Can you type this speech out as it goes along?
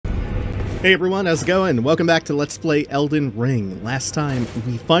Hey everyone, how's it going? Welcome back to Let's Play Elden Ring. Last time,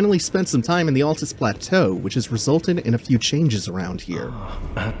 we finally spent some time in the Altus Plateau, which has resulted in a few changes around here.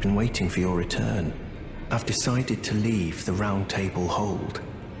 I have been waiting for your return. I've decided to leave the Round Table Hold.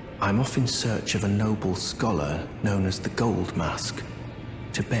 I'm off in search of a noble scholar known as the Gold Mask,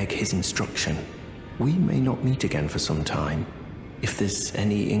 to beg his instruction. We may not meet again for some time. If there's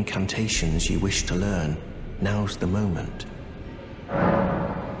any incantations you wish to learn, now's the moment.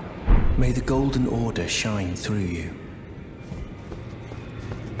 May the Golden Order shine through you.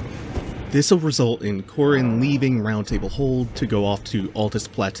 This will result in Corin leaving Round Table Hold to go off to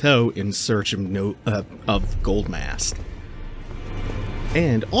Altus Plateau in search of Gold Mask.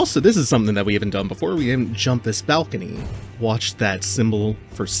 And also, this is something that we haven't done before. We haven't jumped this balcony. Watch that symbol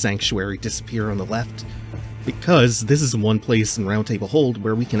for Sanctuary disappear on the left. Because this is one place in Round Table Hold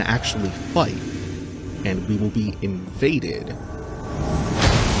where we can actually fight. And we will be invaded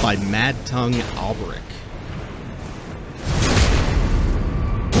by Mad Tongue Alberic.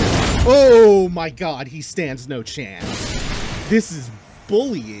 Oh my god, he stands no chance. This is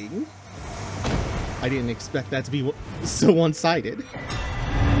bullying. I didn't expect that to be so one-sided.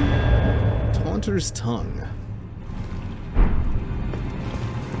 Taunter's Tongue.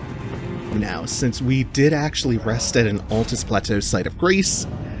 Now, since we did actually rest at an Altus Plateau Site of Grace,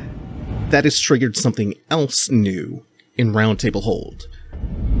 that has triggered something else new in Round Table Hold.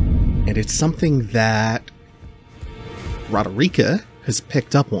 And it's something that Roderica has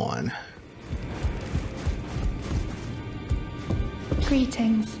picked up on.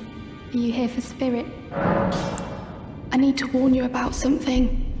 Greetings. Are you here for Spirit? I need to warn you about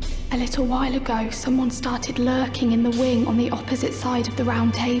something. A little while ago, someone started lurking in the wing on the opposite side of the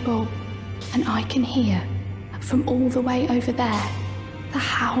round table. And I can hear, from all the way over there, the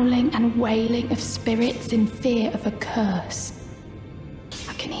howling and wailing of spirits in fear of a curse.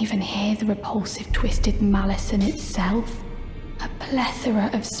 I can even hear the repulsive twisted malice in itself. A plethora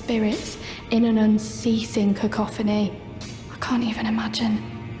of spirits in an unceasing cacophony. I can't even imagine.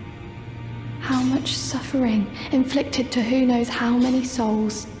 How much suffering inflicted to who knows how many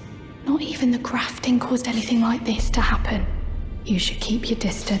souls. Not even the grafting caused anything like this to happen. You should keep your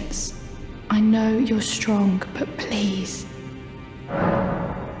distance. I know you're strong, but please.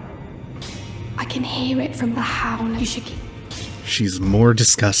 I can hear it from the howl. You should keep... She's more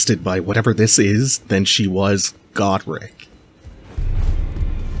disgusted by whatever this is than she was Godric.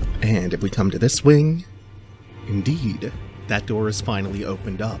 And if we come to this wing, indeed, that door is finally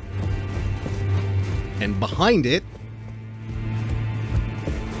opened up. And behind it,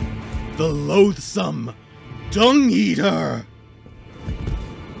 the loathsome Dung Eater!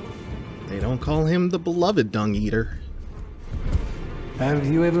 They don't call him the beloved Dung Eater. Have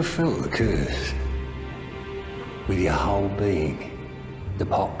you ever felt the curse? With your whole being, the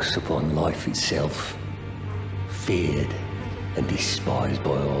pox upon life itself, feared and despised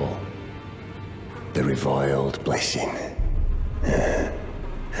by all. The reviled blessing.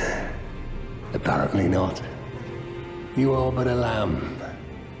 Apparently not. You are but a lamb,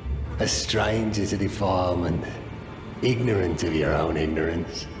 a stranger to defilement, ignorant of your own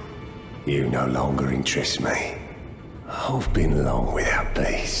ignorance. You no longer interest me. I've been long without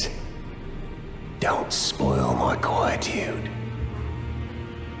peace. Don't spoil my quietude.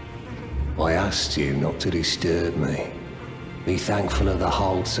 I asked you not to disturb me. Be thankful of the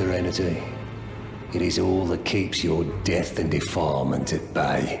whole serenity. It is all that keeps your death and defilement at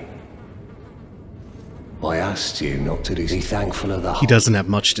bay. I asked you not to be thankful of the He doesn't have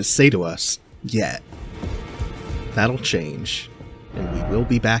much to say to us, yet. That'll change, and we will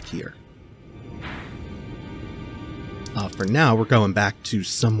be back here. For now, we're going back to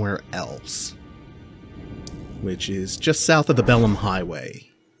somewhere else, which is just south of the Bellum Highway.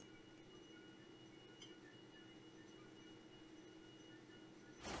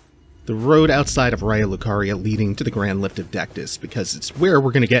 The road outside of Raya Lucaria leading to the Grand Lift of Dectus, because it's where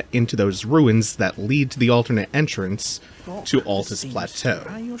we're going to get into those ruins that lead to the alternate entrance to Altus Plateau.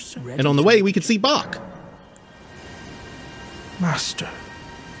 And on the way, we can see Bach! Master,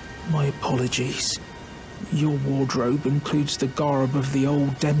 my apologies. Your wardrobe includes the garb of the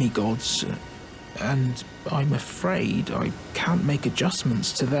old demigods, and I'm afraid I can't make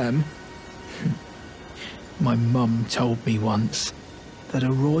adjustments to them. My mum told me once that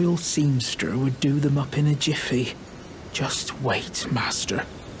a royal seamster would do them up in a jiffy. Just wait, Master.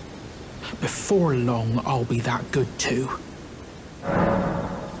 Before long, I'll be that good too.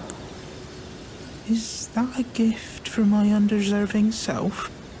 Is that a gift for my undeserving self?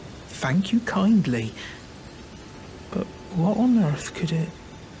 Thank you kindly. But what on earth could it...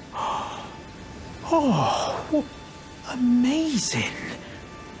 Oh, amazing.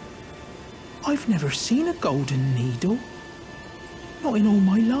 I've never seen a golden needle. Not in all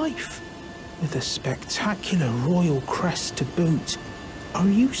my life. With a spectacular royal crest to boot. Are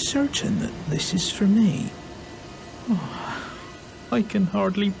you certain that this is for me? Oh, I can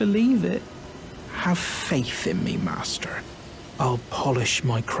hardly believe it. Have faith in me, Master. I'll polish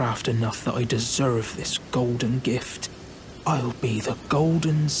my craft enough that I deserve this golden gift. I'll be the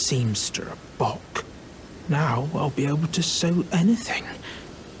golden seamster, Bok. Now I'll be able to sew anything.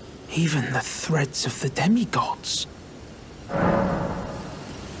 Even the threads of the demigods.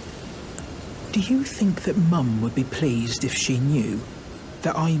 Do you think that Mum would be pleased if she knew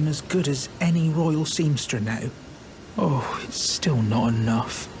that I'm as good as any royal seamster now? Oh, it's still not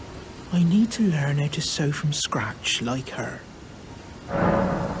enough. I need to learn how to sew from scratch like her.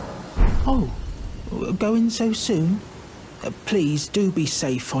 Oh, going so soon? Please do be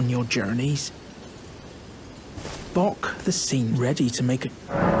safe on your journeys. Bok the seam ready to make a...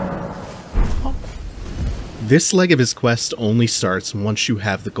 Oh. This leg of his quest only starts once you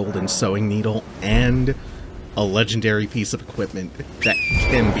have the golden sewing needle and a legendary piece of equipment that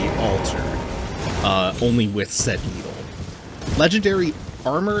can be altered, only with said needle. Legendary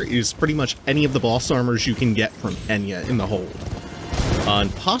armor is pretty much any of the boss armors you can get from Enya in the hold.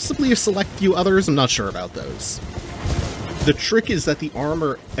 And possibly a select few others, I'm not sure about those. The trick is that the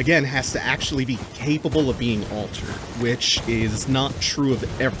armor, again, has to actually be capable of being altered, which is not true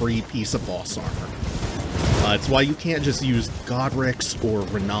of every piece of boss armor. It's why you can't just use Godric's or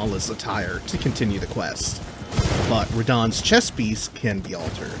Renala's attire to continue the quest. But Radahn's chest piece can be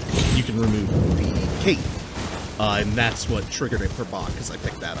altered. You can remove the cape, and that's what triggered it for Bok, because I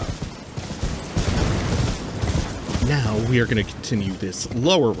picked that up. Now we are going to continue this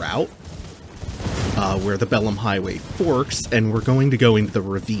lower route, where the Bellum Highway forks, and we're going to go into the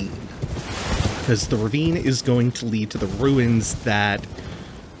ravine. Because the ravine is going to lead to the ruins that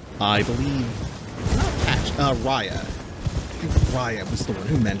I believe... Raya. I think Raya was the one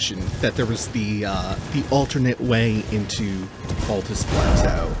who mentioned that there was the alternate way into Altus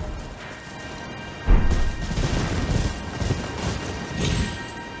Plateau.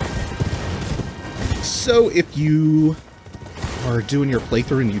 So if you are doing your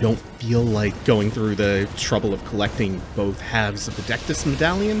playthrough and you don't feel like going through the trouble of collecting both halves of the Dectus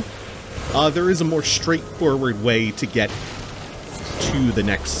Medallion, there is a more straightforward way to get to the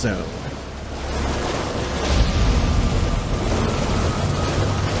next zone.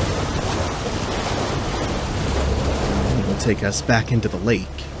 It will take us back into the lake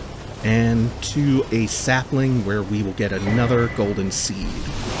and to a sapling where we will get another golden seed.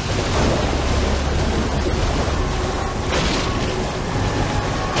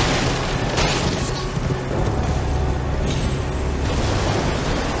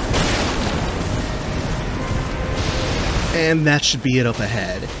 And that should be it up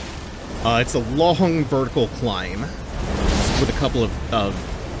ahead. It's a long vertical climb with a couple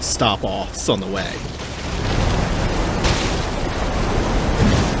of stop-offs on the way.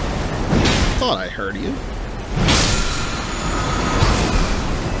 Thought I heard you.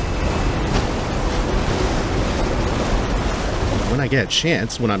 When I get a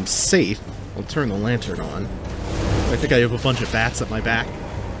chance, when I'm safe, I'll turn the lantern on. I think I have a bunch of bats at my back.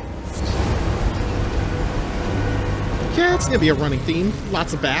 Yeah, it's gonna be a running theme.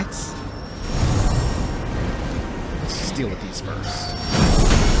 Lots of bats. Let's just deal with these first.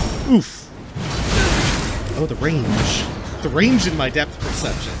 Oof. Oh, the range. The range in my depth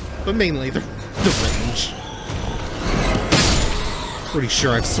perception. But mainly the range. Pretty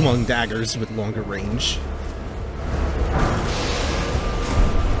sure I've swung daggers with longer range.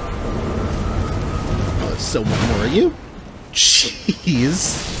 Oh, so what more are you?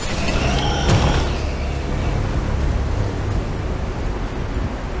 Jeez.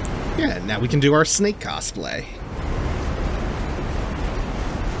 Yeah, now we can do our snake cosplay.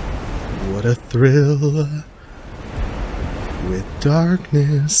 What a thrill, with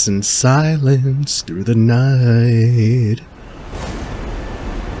darkness and silence through the night.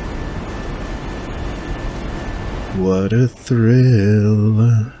 What a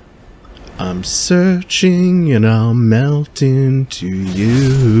thrill, I'm searching and I'll melt into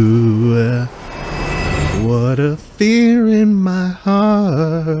you. What a fear in my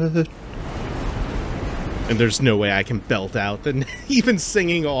heart. And there's no way I can belt out the even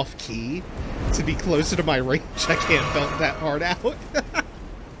singing off key to be closer to my range. I can't belt that hard out.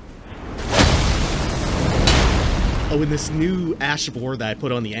 Oh, and this new ash boar that I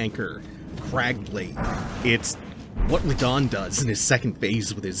put on the anchor, Cragblade. It's what Radahn does in his second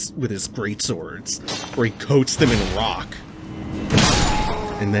phase with his greatswords, where he coats them in rock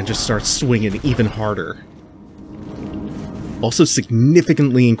and then just starts swinging even harder. also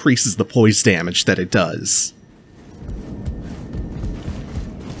significantly increases the poise damage that it does.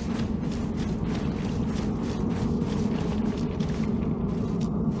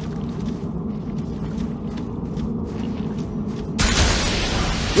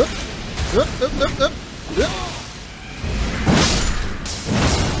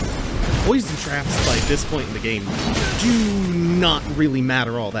 Poison traps by this point in the game do not really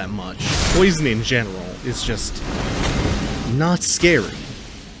matter all that much. Poison in general is just not scary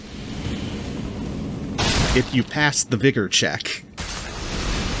if you pass the vigor check.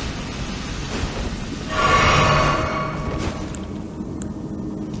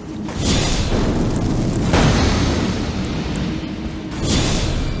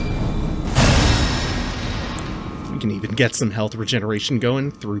 Can even get some health regeneration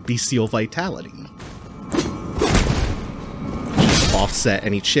going through bestial vitality. Just offset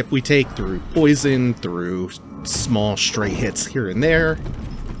any chip we take through poison, through small stray hits here and there.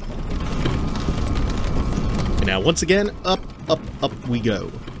 And now once again, up, up, up we go.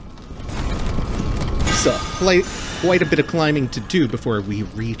 So, quite a bit of climbing to do before we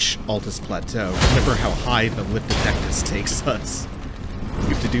reach Altus Plateau. Remember how high the lift detectus takes us. We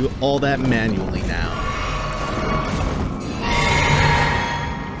have to do all that manually now.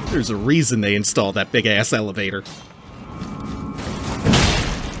 There's a reason they installed that big-ass elevator.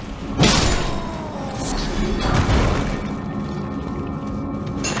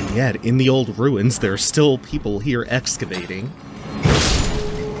 And yet, in the old ruins, there are still people here excavating.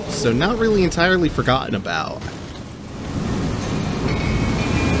 So not really entirely forgotten about.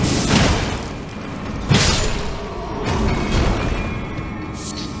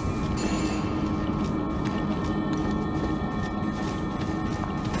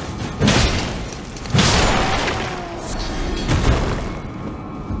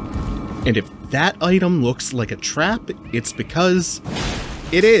 And if that item looks like a trap, it's because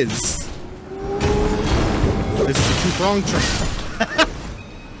it is. This is a two-pronged trap.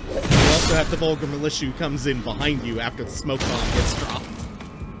 You also have the Vulgar Militia who comes in behind you after the smoke bomb gets dropped.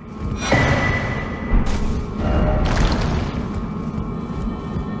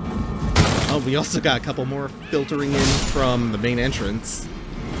 Oh, we also got a couple more filtering in from the main entrance.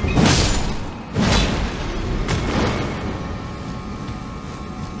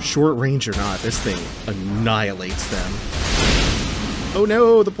 Short range or not, this thing annihilates them. Oh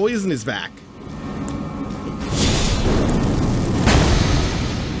no, the poison is back.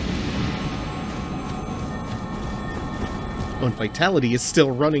 Oh, and vitality is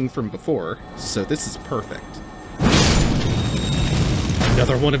still running from before, so this is perfect.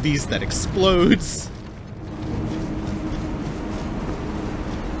 Another one of these that explodes.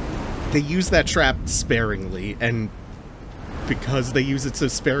 They use that trap sparingly, and because they use it so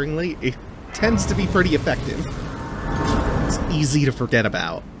sparingly, it tends to be pretty effective. It's easy to forget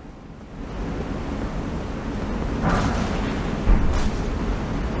about.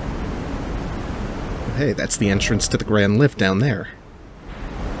 Hey, that's the entrance to the Grand Lift down there.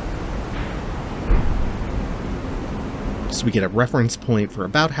 So we get a reference point for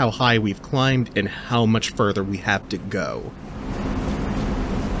about how high we've climbed and how much further we have to go.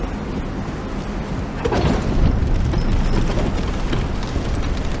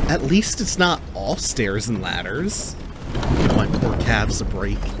 At least it's not all stairs and ladders. Give my poor calves a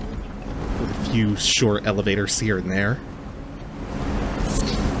break with a few short elevators here and there.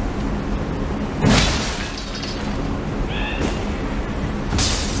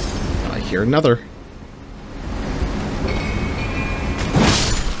 I hear another.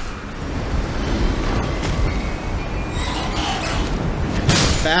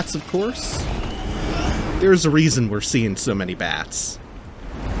 Bats, of course. There's a reason we're seeing so many bats.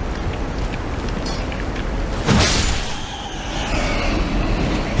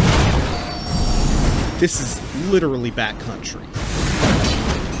 This is literally bat country.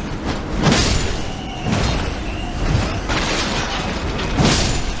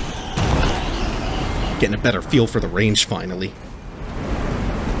 Getting a better feel for the range finally.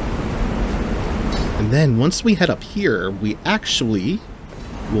 And then once we head up here, we actually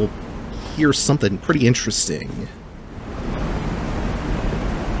will hear something pretty interesting.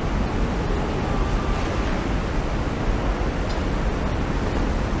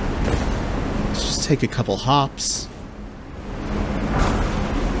 Take a couple hops.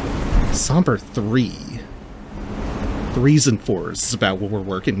 Somber 3. 3s and 4s is about what we're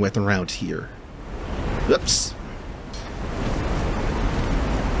working with around here. Oops.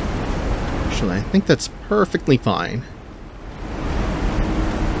 Actually, I think that's perfectly fine.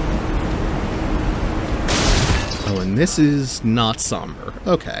 Oh, and this is not somber.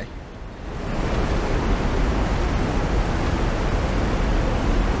 Okay.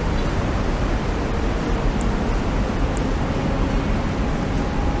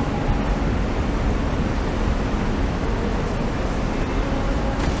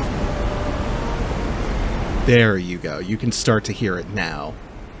 There you go. You can start to hear it now.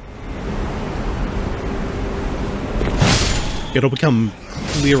 It'll become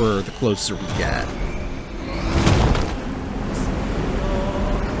clearer the closer we get.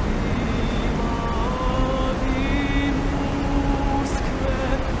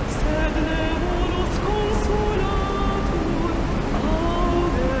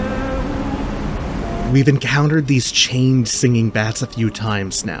 We've encountered these chained singing bats a few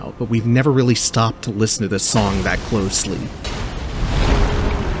times now, but we've never really stopped to listen to this song that closely.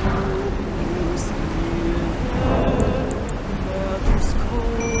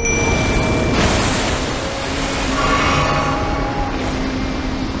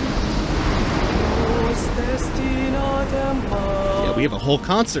 Yeah, we have a whole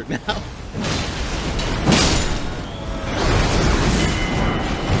concert now.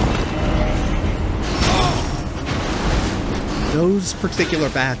 Those particular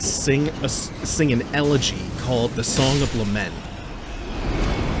bats sing an elegy called the Song of Lament.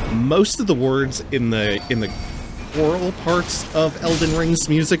 Most of the words in the choral parts of Elden Ring's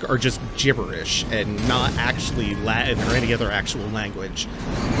music are just gibberish and not actually Latin or any other actual language.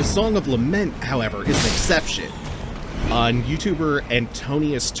 The Song of Lament, however, is an exception. YouTuber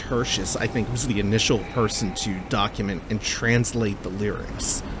Antonius Tertius, I think, was the initial person to document and translate the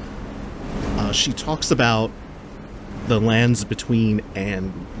lyrics. She talks about the lands between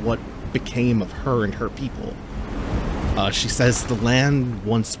and what became of her and her people. She says the land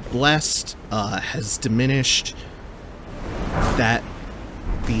once blessed has diminished, that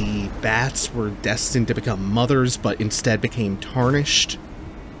the bats were destined to become mothers but instead became tarnished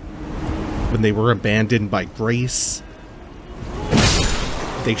when they were abandoned by grace.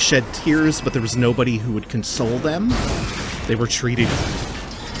 They shed tears, but there was nobody who would console them. They were treated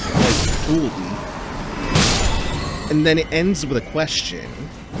quite cruelly. And then it ends with a question.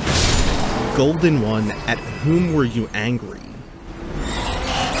 Golden One, at whom were you angry?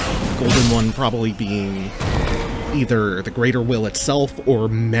 Golden One probably being either the Greater Will itself or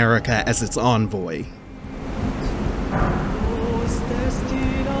Marika as its envoy.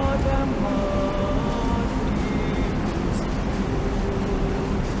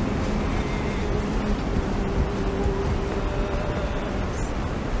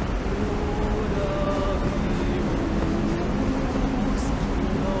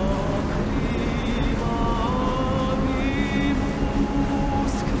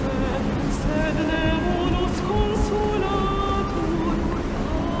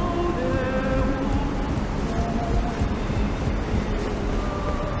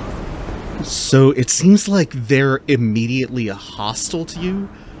 So it seems like they're immediately hostile to you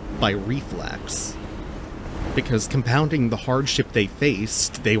by reflex. Because compounding the hardship they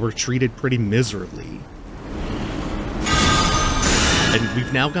faced, they were treated pretty miserably. And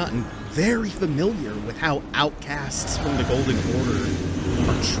we've now gotten very familiar with how outcasts from the Golden Order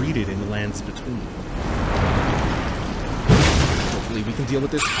are treated in the lands between. Hopefully we can deal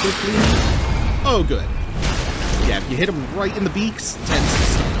with this quickly. Oh, good. Yeah, if you hit them right in the beaks, 10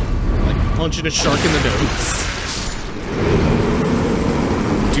 systems. Like punching a shark in the nose.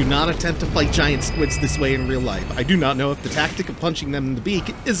 Do not attempt to fight giant squids this way in real life. I do not know if the tactic of punching them in the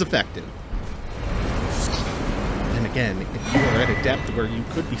beak is effective. And again, if you are at a depth where you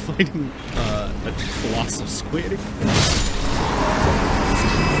could be fighting a colossal squid,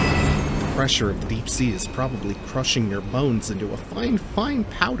 the pressure of the deep sea is probably crushing your bones into a fine, fine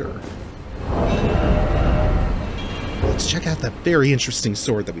powder. Let's check out that very interesting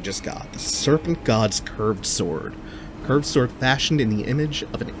sword that we just got. The Serpent God's Curved Sword. Curved sword fashioned in the image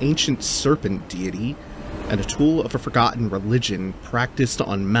of an ancient serpent deity and a tool of a forgotten religion practiced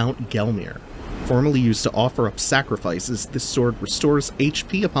on Mount Gelmir. Formerly used to offer up sacrifices, this sword restores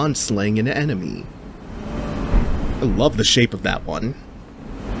HP upon slaying an enemy. I love the shape of that one.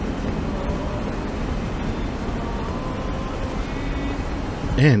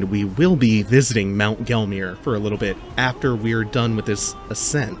 And we will be visiting Mount Gelmir for a little bit after we're done with this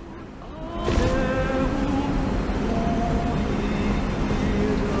ascent.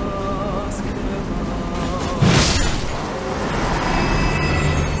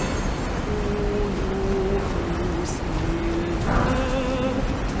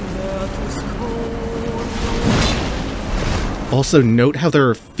 Also, note how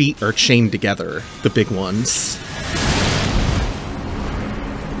their feet are chained together, the big ones.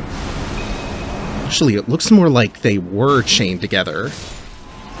 Actually, it looks more like they were chained together.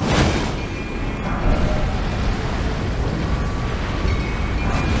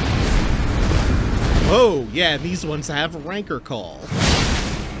 Oh, yeah, these ones have a rancor call.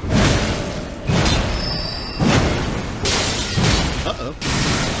 Uh-oh.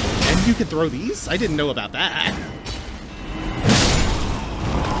 And Oh, you can throw these? I didn't know about that.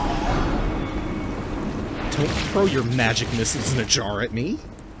 Don't throw your magic missiles in a jar at me.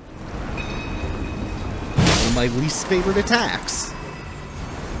 One of my least favorite attacks.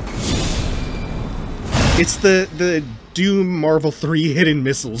 It's the Doom Marvel 3 hidden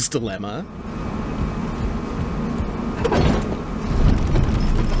missiles dilemma.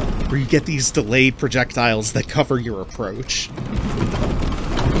 Where you get these delayed projectiles that cover your approach.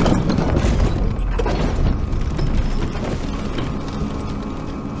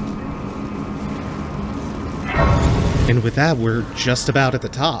 And with that, we're just about at the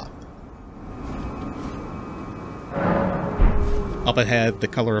top. Up ahead, the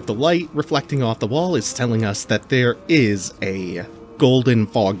color of the light reflecting off the wall is telling us that there is a golden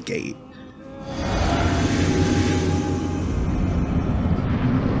fog gate.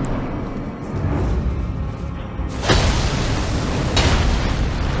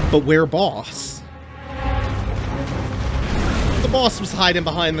 But where boss? The boss was hiding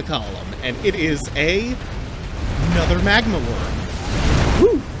behind the column, and it is another magma worm.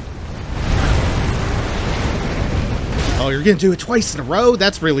 Woo! Oh, you're gonna do it twice in a row?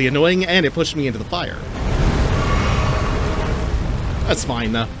 That's really annoying, and it pushed me into the fire. That's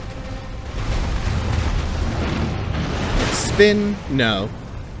fine, though. Spin? No.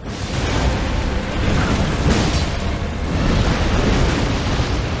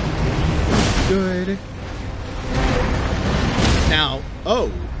 Good. Now,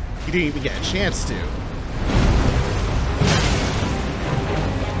 oh, you didn't even get a chance to.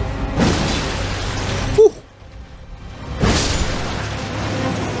 Whew.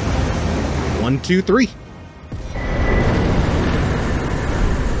 1, 2, 3.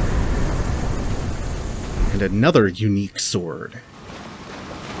 And another unique sword.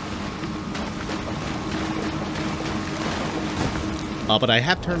 But I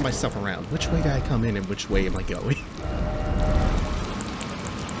have turned myself around. Which way did I come in and which way am I going?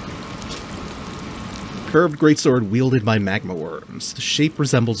 Curved greatsword wielded by magma worms. The shape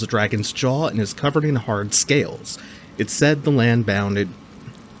resembles a dragon's jaw and is covered in hard scales. It said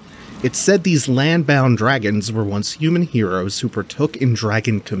these land-bound dragons were once human heroes who partook in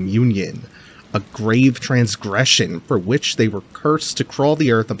dragon communion, a grave transgression for which they were cursed to crawl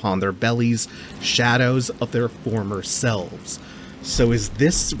the earth upon their bellies, shadows of their former selves. So is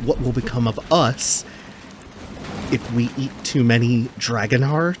this what will become of us if we eat too many dragon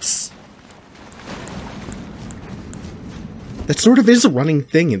hearts? That sort of is a running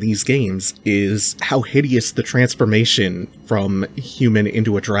thing in these games, is how hideous the transformation from human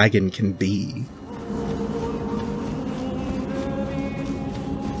into a dragon can be.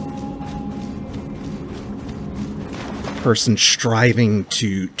 A person striving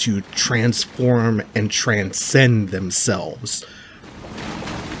to transform and transcend themselves,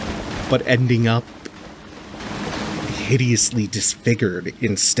 but ending up hideously disfigured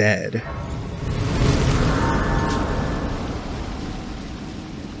instead.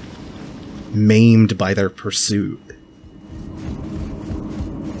 Maimed by their pursuit.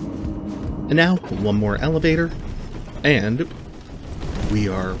 And now, one more elevator, and we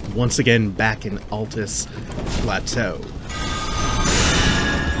are once again back in Altus Plateau.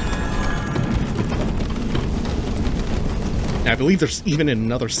 I believe there's even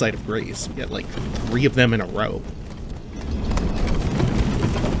another site of grace. We get like 3 of them in a row.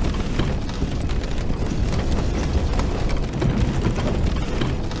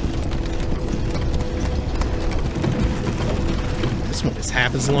 This one is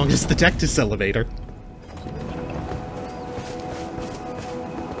half as long as the Dectus elevator.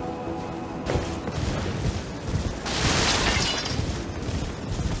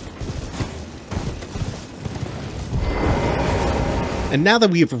 And now that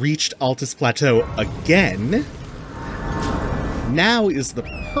we have reached Altus Plateau again, now is the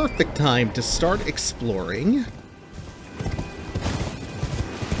perfect time to start exploring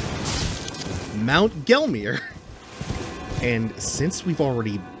Mount Gelmir. And since we've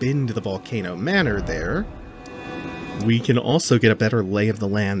already been to the Volcano Manor there, we can also get a better lay of the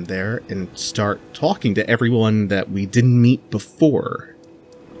land there and start talking to everyone that we didn't meet before.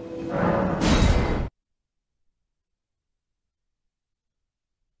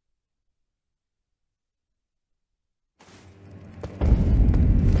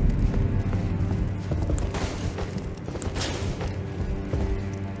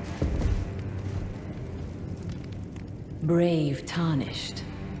 Brave Tarnished.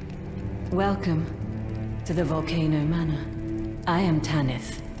 Welcome to the Volcano Manor. I am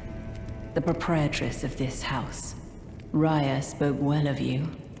Tanith, the proprietress of this house. Raya spoke well of you.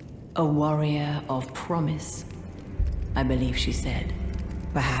 A warrior of promise, I believe she said.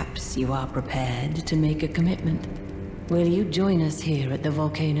 Perhaps you are prepared to make a commitment. Will you join us here at the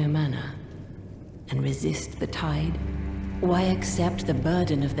Volcano Manor and resist the tide? Why accept the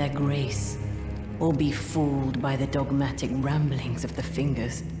burden of their grace, or be fooled by the dogmatic ramblings of the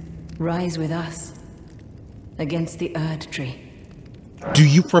fingers? Rise with us against the Erd Tree. Do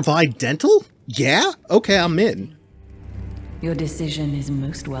you provide dental? Yeah? Okay, I'm in. Your decision is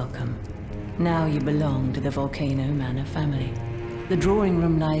most welcome. Now you belong to the Volcano Manor family. The drawing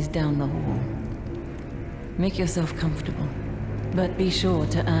room lies down the hall. Make yourself comfortable, but be sure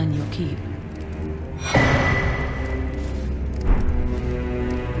to earn your keep.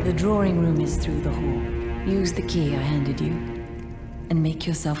 The drawing room is through the hall. Use the key I handed you, and make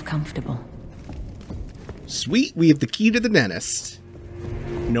yourself comfortable. Sweet, we have the key to the dentist.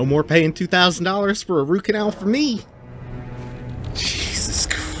 No more paying $2,000 for a root canal for me. Jesus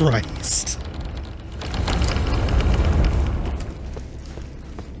Christ.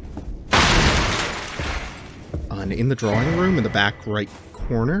 And in the drawing room in the back right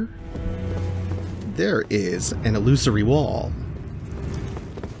corner, there is an illusory wall,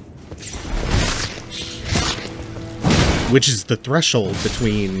 which is the threshold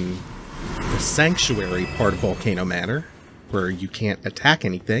between the sanctuary part of Volcano Manor, where you can't attack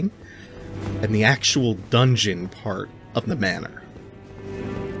anything, and the actual dungeon part of the manor.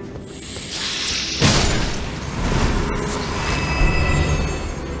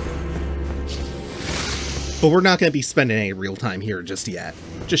 But we're not going to be spending any real time here just yet,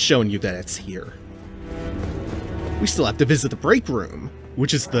 just showing you that it's here. We still have to visit the break room,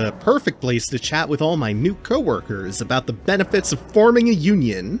 which is the perfect place to chat with all my new coworkers about the benefits of forming a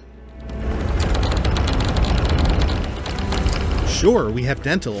union. Sure, we have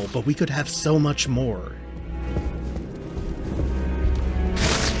dental, but we could have so much more.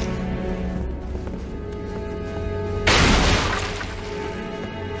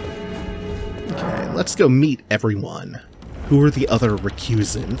 Okay, let's go meet everyone. Who are the other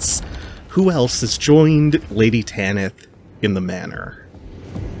recusants? Who else has joined Lady Tanith in the manor?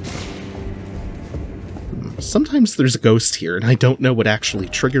 Sometimes there's a ghost here, and I don't know what actually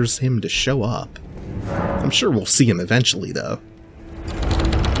triggers him to show up. I'm sure we'll see him eventually, though.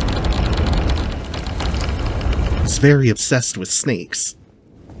 He's very obsessed with snakes.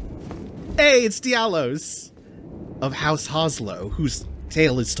 Hey, it's Diallos of House Hoslow, whose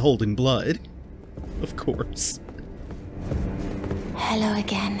tale is told in blood. Of course. Hello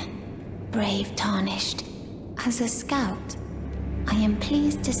again, brave Tarnished. As a scout, I am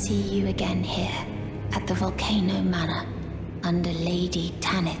pleased to see you again here at the Volcano Manor under Lady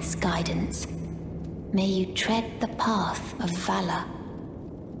Tanith's guidance. May you tread the path of valor.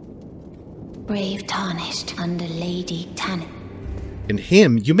 Brave Tarnished under Lady Tanith. And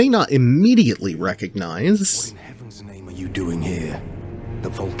him you may not immediately recognize. What in heaven's name are you doing here? The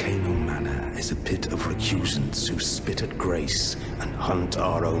Volcano Manor is a pit of recusants who spit at grace and hunt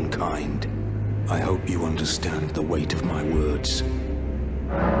our own kind. I hope you understand the weight of my words.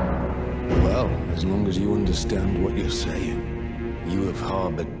 Well, as long as you understand what you're saying. You have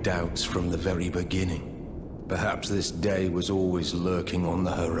harbored doubts from the very beginning. Perhaps this day was always lurking on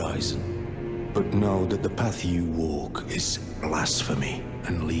the horizon. But know that the path you walk is blasphemy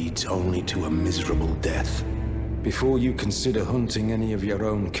and leads only to a miserable death. Before you consider hunting any of your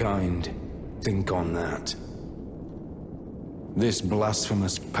own kind, think on that. This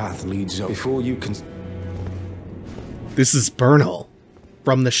blasphemous path leads up before you can... This is Bernal,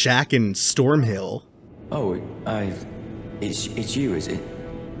 from the shack in Stormhill. Oh, it's you, is it?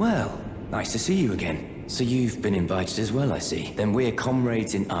 Well, nice to see you again. So you've been invited as well, I see. Then we're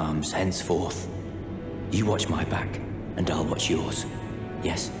comrades in arms henceforth. You watch my back, and I'll watch yours.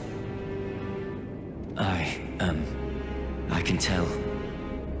 Yes? I can tell.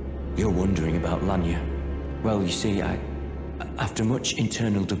 You're wondering about Lanya. Well, you see, after much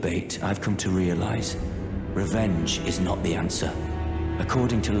internal debate, I've come to realize revenge is not the answer.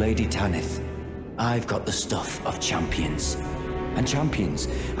 According to Lady Tanith, I've got the stuff of champions. And champions,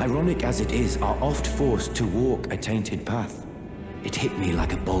 ironic as it is, are oft forced to walk a tainted path. It hit me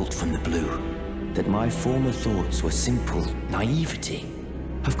like a bolt from the blue, that my former thoughts were simple naivety.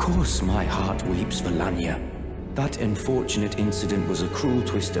 Of course my heart weeps for Lanya. That unfortunate incident was a cruel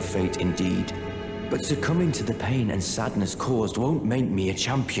twist of fate indeed. But succumbing to the pain and sadness caused won't make me a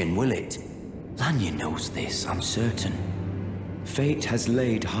champion, will it? Lanya knows this, I'm certain. Fate has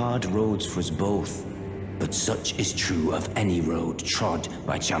laid hard roads for us both. But such is true of any road trod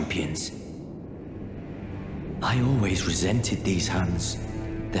by champions. I always resented these hands,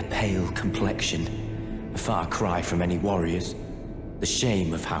 their pale complexion, a far cry from any warriors, the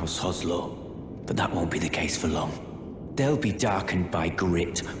shame of House Hoslow, but that won't be the case for long. They'll be darkened by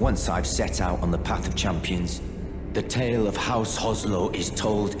grit once I've set out on the path of champions. The tale of House Hoslow is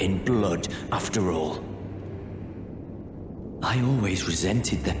told in blood, after all. I always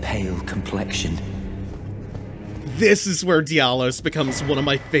resented their pale complexion. This is where Dialos becomes one of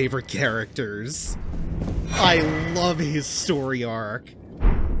my favorite characters. I love his story arc.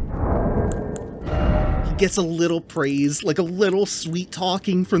 He gets a little praise, like a little sweet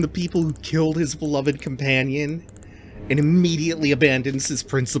talking from the people who killed his beloved companion, and immediately abandons his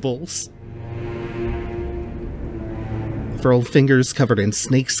principles. Furled fingers covered in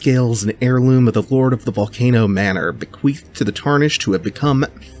snake scales, an heirloom of the Lord of the Volcano Manor, bequeathed to the Tarnished who have become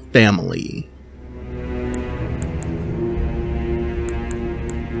family.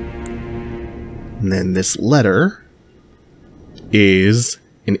 And then this letter is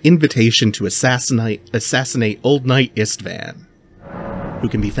an invitation to assassinate Old Knight Istvan, who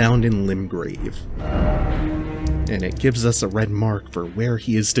can be found in Limgrave. And it gives us a red mark for where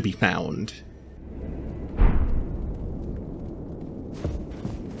he is to be found.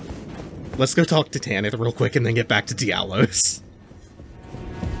 Let's go talk to Tanith real quick and then get back to Dialos.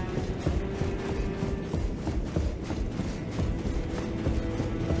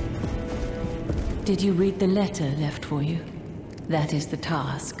 Did you read the letter left for you? That is the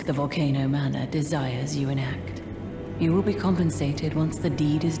task the Volcano Manor desires you enact. You will be compensated once the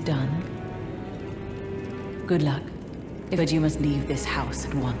deed is done. Good luck, but you must leave this house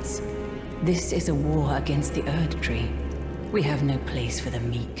at once. This is a war against the Erd Tree. We have no place for the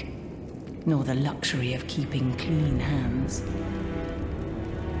meek, nor the luxury of keeping clean hands.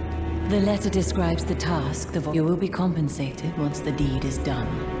 The letter describes the task you will be compensated once the deed is done.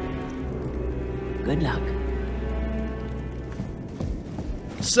 Good luck.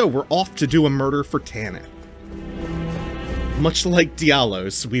 So we're off to do a murder for Tanith. Much like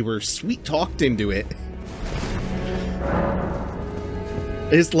Dialos, we were sweet-talked into it.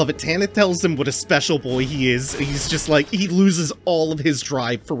 I just love it. Tanith tells him what a special boy he is. He's just like, he loses all of his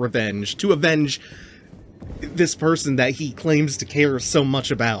drive for revenge, to avenge this person that he claims to care so much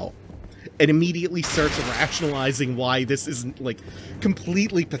about. And immediately starts rationalizing why this isn't, like,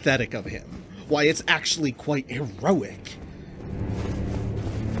 completely pathetic of him. Why it's actually quite heroic.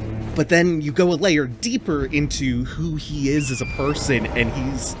 But then you go a layer deeper into who he is as a person, and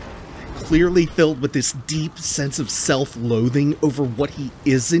he's clearly filled with this deep sense of self-loathing over what he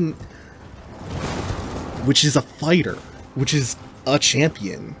isn't, which is a fighter, which is a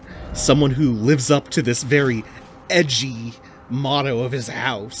champion, someone who lives up to this very edgy motto of his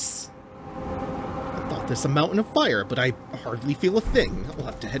house. I thought this a mountain of fire, but I hardly feel a thing. I'll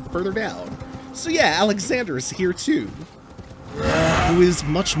have to head further down. So yeah, Alexander is here too, who is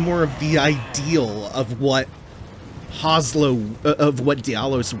much more of the ideal of what of what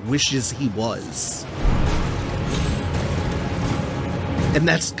Dialos wishes he was. And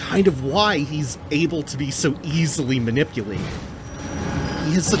that's kind of why he's able to be so easily manipulated.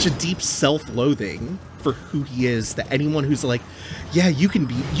 He has such a deep self-loathing for who he is that anyone who's like, yeah, you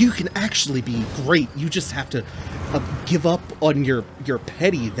can actually be great, you just have to give up on your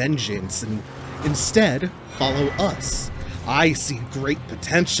petty vengeance and instead follow us. I see great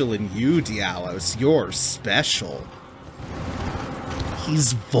potential in you, Dialos. You're special.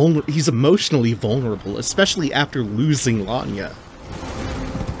 He's emotionally vulnerable, especially after losing Lanya.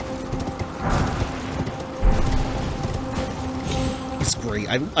 He's great.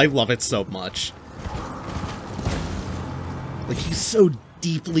 I love it so much. Like, he's so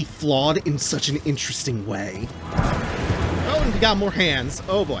deeply flawed in such an interesting way. Oh, and we got more hands.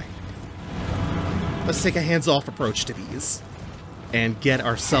 Oh boy. Let's take a hands-off approach to these and get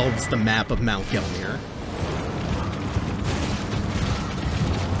ourselves the map of Mount Gelmir.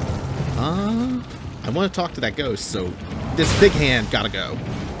 I want to talk to that ghost, so this big hand gotta go.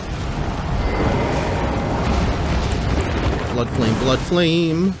 Blood flame, blood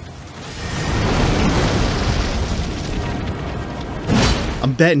flame.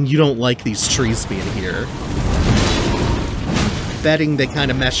 I'm betting you don't like these trees being here. Betting they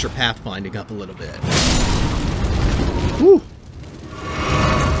kind of mess your pathfinding up a little bit. Woo!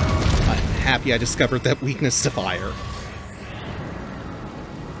 I'm happy I discovered that weakness to fire.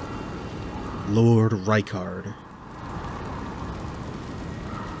 Lord Rykard. ...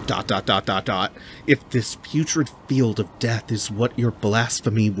 If this putrid field of death is what your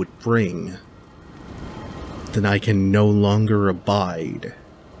blasphemy would bring, then I can no longer abide.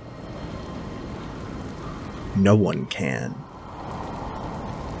 No one can.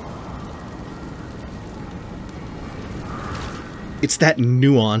 It's that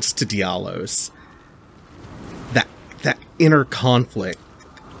nuance to Dialos. That inner conflict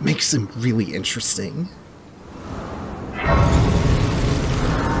makes him really interesting.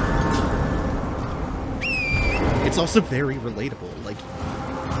 it's also very relatable. Like,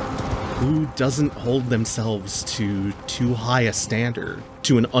 who doesn't hold themselves to too high a standard,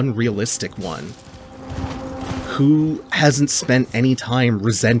 to an unrealistic one? Who hasn't spent any time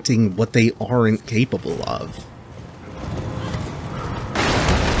resenting what they aren't capable of?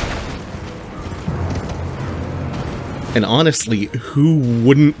 And honestly, who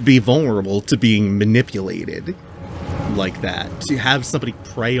wouldn't be vulnerable to being manipulated like that? To have somebody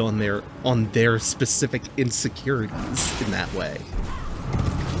prey on their specific insecurities in that way.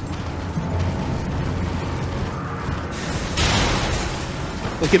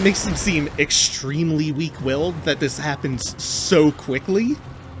 Like, it makes him seem extremely weak-willed that this happens so quickly.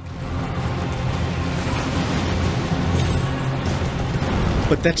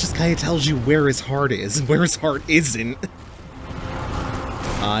 But that just kind of tells you where his heart is and where his heart isn't.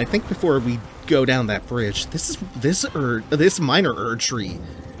 I think before we go down that bridge, this minor Erd tree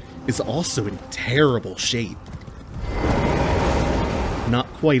is also in terrible shape. Not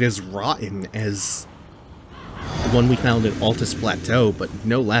quite as rotten as the one we found at Altus Plateau, but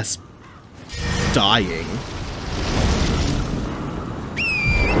no less dying.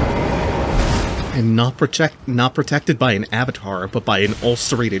 And not protected by an avatar, but by an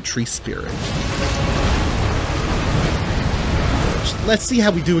ulcerated tree spirit. Let's see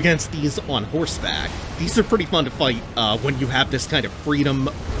how we do against these on horseback. These are pretty fun to fight when you have this kind of freedom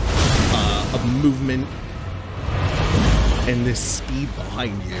of movement and this speed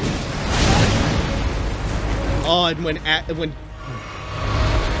behind you. Oh, and when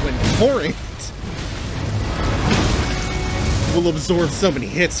Torrent will absorb so many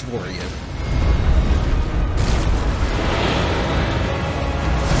hits for you.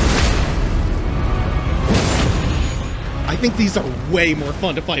 I think these are way more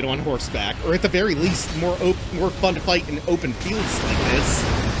fun to fight on horseback, or at the very least, more fun to fight in open fields like this.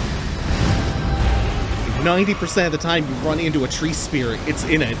 90% of the time you run into a tree spirit, it's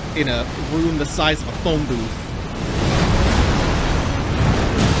in a room the size of a phone booth.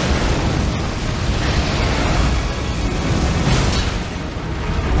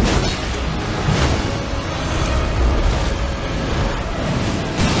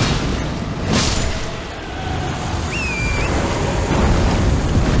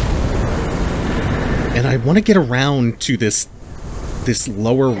 And I want to get around to this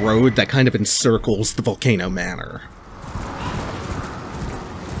lower road that kind of encircles the Volcano Manor.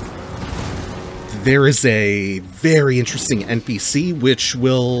 There is a very interesting NPC which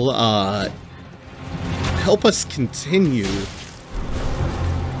will help us continue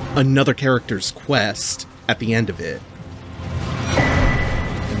another character's quest at the end of it.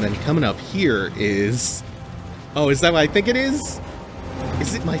 And then coming up here is... Oh, is that what I think it is?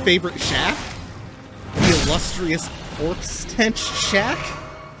 Is it my favorite shack? The Illustrious Corpse-stench shack?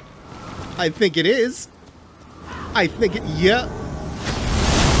 I think it is. I think it... Yeah.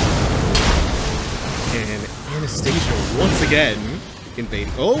 And Anastasia once again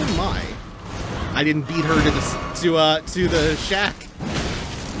invading. Oh my! I didn't beat her to the shack.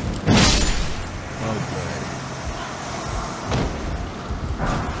 Oh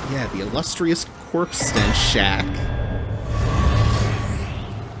good. Yeah, the Illustrious Corpse-stench shack.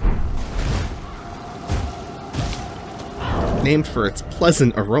 Named for its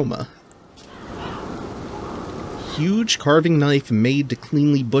pleasant aroma. Huge carving knife made to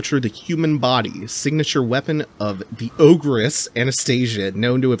cleanly butcher the human body, signature weapon of the ogress Anastasia,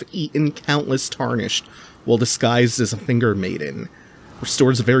 known to have eaten countless tarnished while disguised as a finger maiden.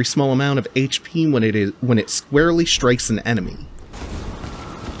 Restores a very small amount of HP when it squarely strikes an enemy.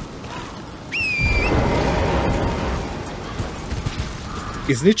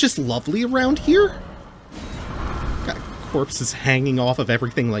 Isn't it just lovely around here? Corpses hanging off of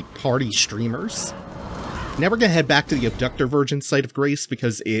everything like party streamers. Now we're gonna head back to the Abductor Virgin Site of Grace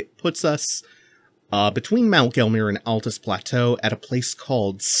because it puts us between Mount Gelmir and Altus Plateau at a place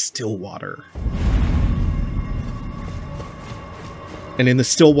called Stillwater. And in the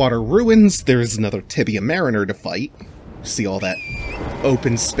Stillwater ruins, there's another Tibia Mariner to fight. See all that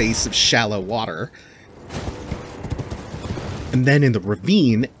open space of shallow water. And then in the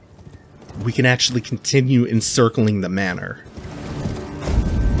ravine, we can actually continue encircling the manor.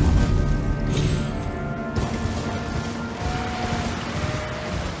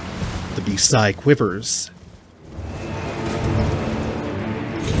 The Beastside quivers.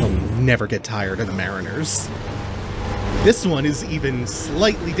 I'll never get tired of the mariners. This one is even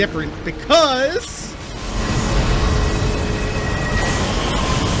slightly different because...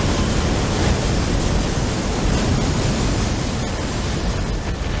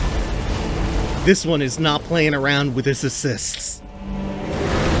 this one is not playing around with his assists.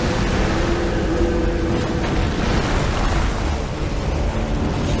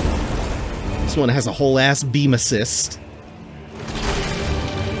 This one has a whole ass beam assist.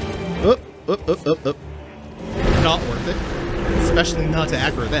 Up. Not worth it. Especially not to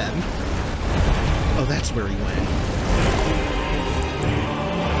aggro then. Oh, that's where he went.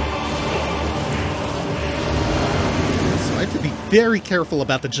 So I have to be very careful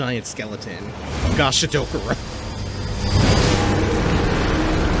about the giant skeleton. Gashadokura.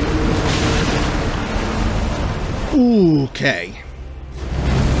 Okay.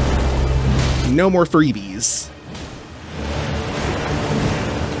 No more freebies.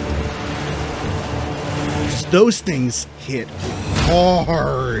 Those things hit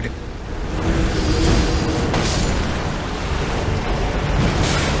hard.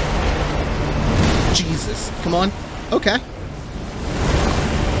 Jesus. Come on. Okay.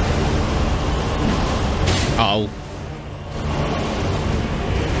 Oh.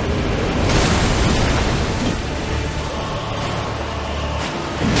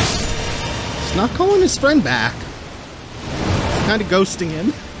 He's not calling his friend back. He's kind of ghosting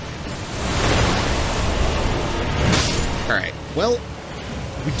him. Alright, well,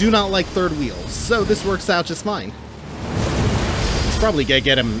 we do not like third wheels, so this works out just fine. It's probably gonna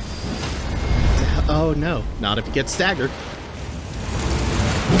get him... Oh no, not if he gets staggered.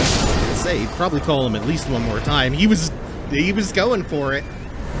 I'd say, he'd probably call him at least one more time. He was going for it.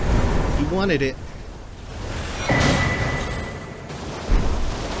 He wanted it.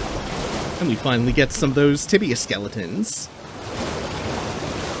 And we finally get some of those tibia skeletons.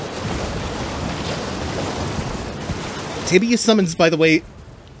 Tibia summons, by the way,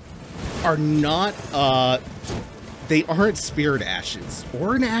 are not, they aren't Spirit Ashes,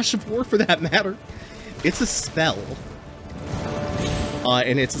 or an Ash of War for that matter. It's a spell.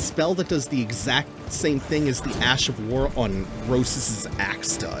 And it's a spell that does the exact same thing as the Ash of War on Rosas'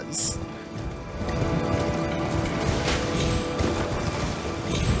 axe does.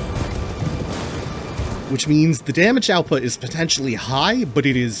 Which means the damage output is potentially high, but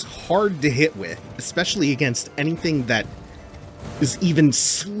it is hard to hit with, especially against anything that is even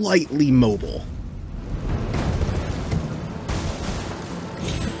slightly mobile.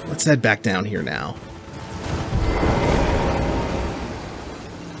 Let's head back down here now.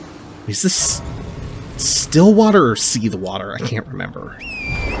 Is this still water or see the water? I can't remember.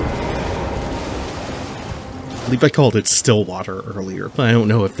 I believe I called it still water earlier, but I don't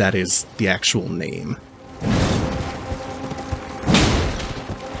know if that is the actual name.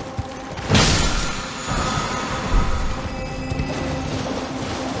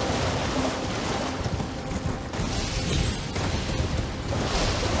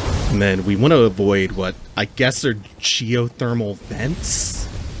 And then we want to avoid what I guess are geothermal vents.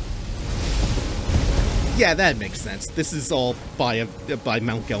 Yeah, that makes sense. This is all by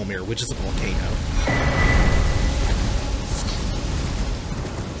Mount Gelmir, which is a volcano.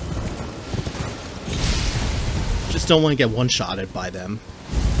 Just don't want to get one-shotted by them.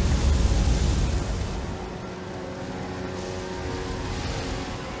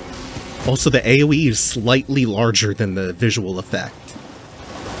 Also, the AoE is slightly larger than the visual effect,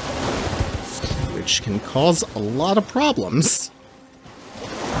 which can cause a lot of problems.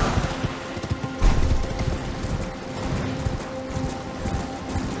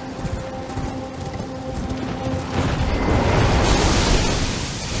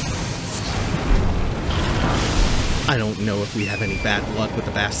 I don't know if we have any bad luck with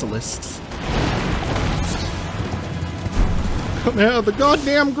the basilisks. Come out of the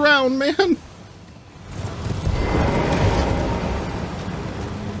goddamn ground, man!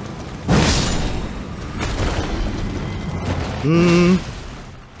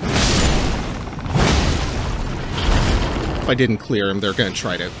 If I didn't clear him, they're gonna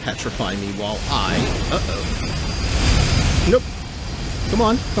try to petrify me while I... Uh-oh. Nope.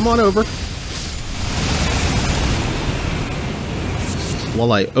 Come on over.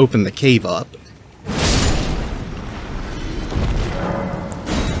 While I open the cave up.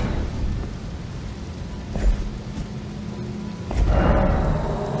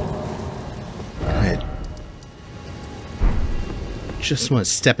 I just want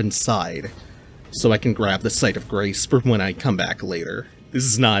to step inside so I can grab the Sight of Grace for when I come back later. This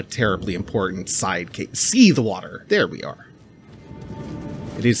is not a terribly important side cave. See the water. There we are.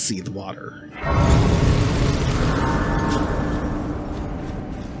 It is see the water.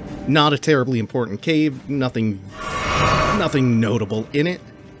 Not a terribly important cave, nothing notable in it,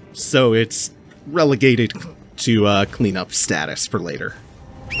 so it's relegated to cleanup status for later.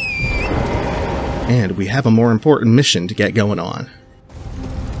 And we have a more important mission to get going on.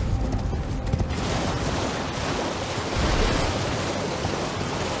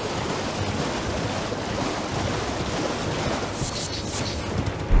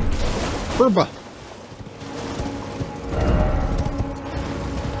 Burba.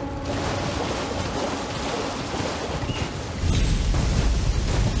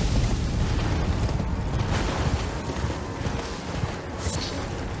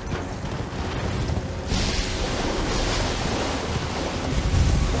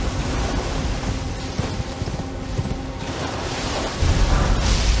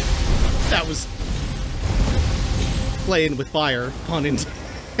 That was playing with fire, pun intended,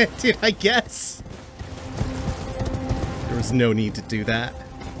 I guess. There was no need to do that.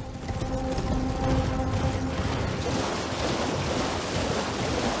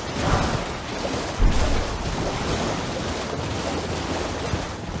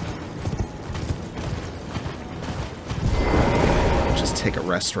 Just take a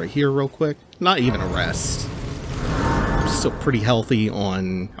rest right here real quick. Not even a rest. We're still pretty healthy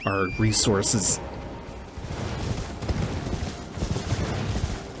on our resources.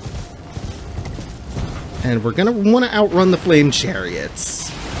 And we're gonna want to outrun the flame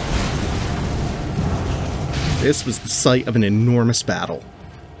chariots. This was the site of an enormous battle.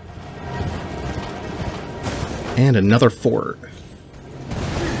 And another fort.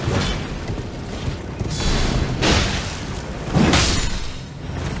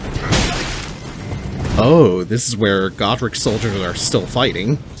 Oh, this is where Godric's soldiers are still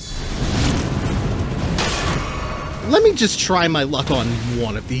fighting. Let me just try my luck on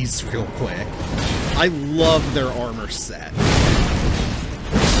one of these real quick. I love their armor set.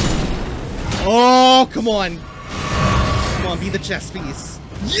 Oh, come on. Come on, be the chess piece.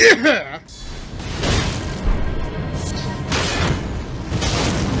 Yeah!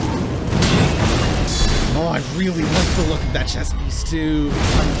 Oh, I really like the look of that chess piece, too.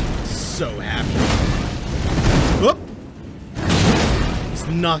 I'm so happy. Whoop! It's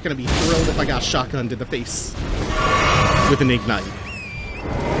not gonna be thrilled if I got shotgunned in the face with an ignite.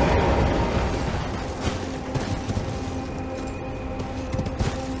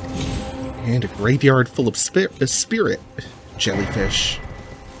 And a graveyard full of spirit jellyfish.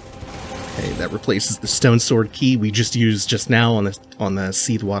 Okay, that replaces the stone sword key we just used just now on the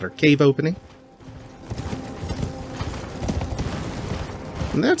Seedwater cave opening.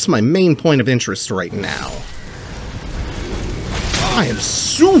 And that's my main point of interest right now. I am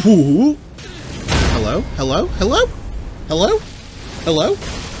so... Hello? Hello? Hello? Hello? Hello?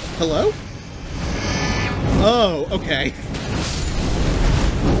 Hello? Oh, okay.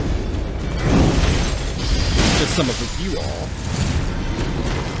 Just some of you all.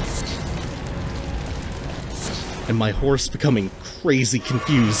 And my horse becoming crazy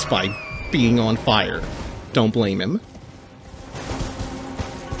confused by being on fire. Don't blame him.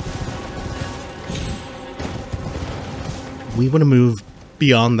 We want to move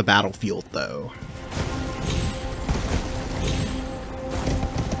beyond the battlefield, though.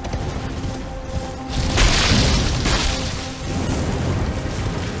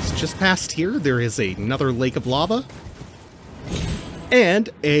 Just past here, there is another lake of lava. And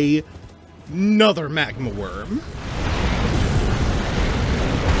another magma worm.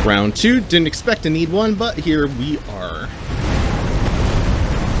 Round 2, didn't expect to need one, but here we are.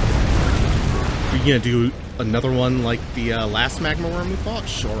 Are you gonna do another one like the last magma worm we fought?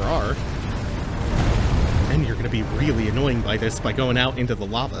 Sure are. And you're gonna be really annoying by this by going out into the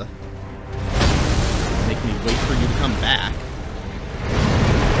lava. Make me wait for you to come back.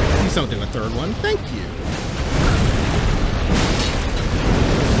 Please don't do a third one. Thank you.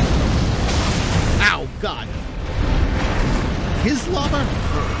 Ow, God. His lava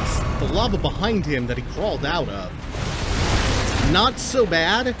hurts. The lava behind him that he crawled out of. Not so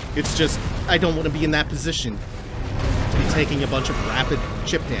bad. It's just, I don't want to be in that position. To be taking a bunch of rapid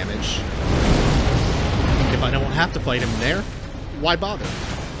chip damage. If I don't have to fight him there, why bother?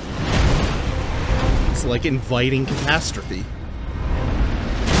 It's like inviting catastrophe.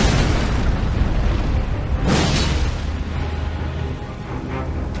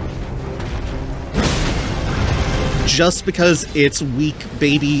 Just because it's weak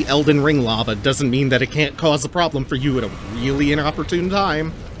baby Elden Ring lava doesn't mean that it can't cause a problem for you at a really inopportune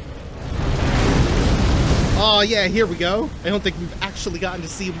time. Oh yeah, here we go. I don't think we've actually gotten to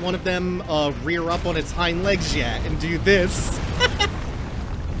see one of them rear up on its hind legs yet and do this.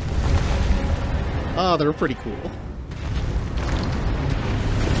 Oh, they're pretty cool.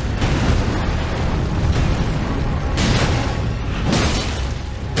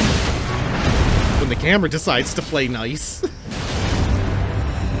 When the camera decides to play nice.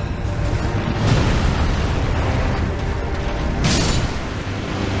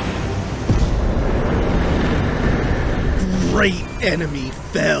 Great enemy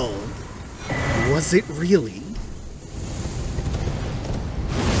felled. Was it really?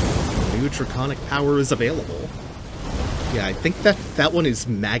 new draconic power is available. Yeah, I think that one is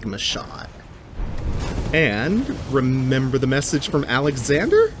Magma Shot. And remember the message from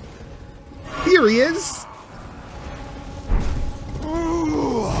Alexander? Here he is!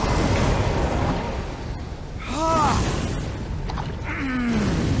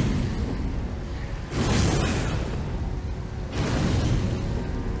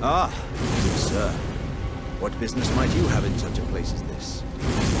 Ah, good sir. What business might you have in such a place as this?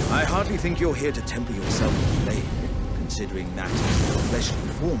 I hardly think you're here to temper yourself with flame, considering that fleshly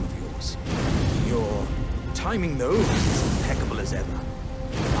form of yours. Your timing, though, is impeccable as ever.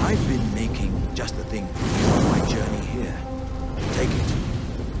 I've been making just the thing for my journey here. Take it.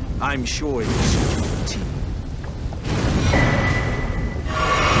 I'm sure it will suit you to a T.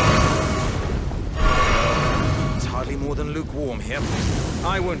 It's hardly more than lukewarm here.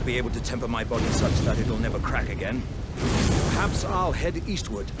 I won't be able to temper my body such that it'll never crack again. Perhaps I'll head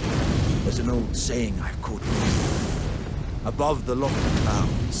eastward. There's an old saying I've caught. Above the lofty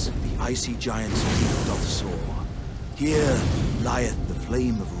clouds, the icy giant's peak doth soar. Here lieth the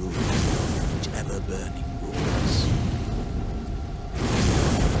flame of ruin, which ever burning roars.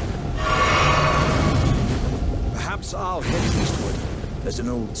 Perhaps I'll head eastward. There's an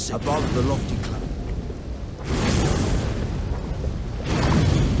old saying above the lofty clouds.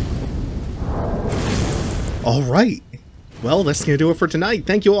 Alright, well, that's gonna do it for tonight.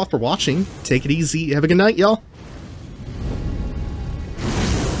 Thank you all for watching. Take it easy. Have a good night, y'all.